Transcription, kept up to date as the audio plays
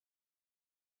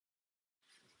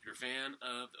you're a fan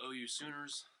of the OU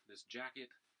Sooners, this jacket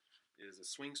is a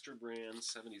Swingster brand,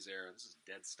 70s era. This is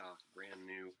Deadstock, brand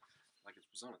new. Like it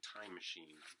was on a time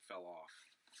machine. It fell off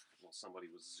while somebody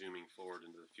was zooming forward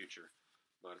into the future.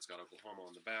 But it's got Oklahoma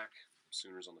on the back,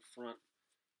 Sooners on the front.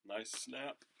 Nice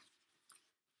snap.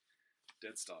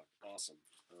 Deadstock, awesome.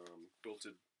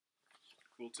 Quilted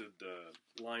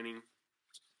lining.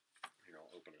 Here,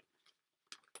 I'll open it.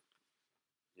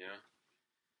 Yeah?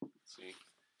 See?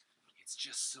 It's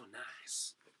just so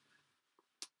nice.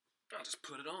 I'll just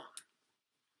put it on.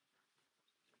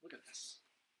 Look at this.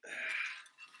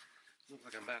 Look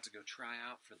like I'm about to go try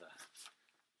out for the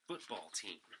football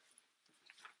team.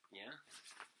 Yeah?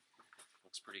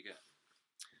 Looks pretty good.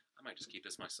 I might just keep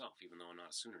this myself, even though I'm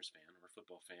not a Sooners fan or a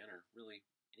football fan or really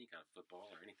any kind of football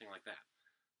or anything like that.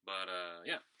 But,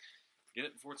 yeah. Get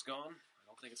it before it's gone. I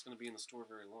don't think it's going to be in the store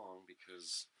very long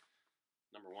because,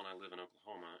 number one, I live in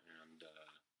Oklahoma, and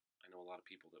I know a lot of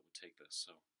people that would take this.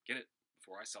 So get it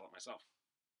before I sell it myself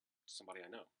to somebody I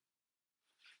know.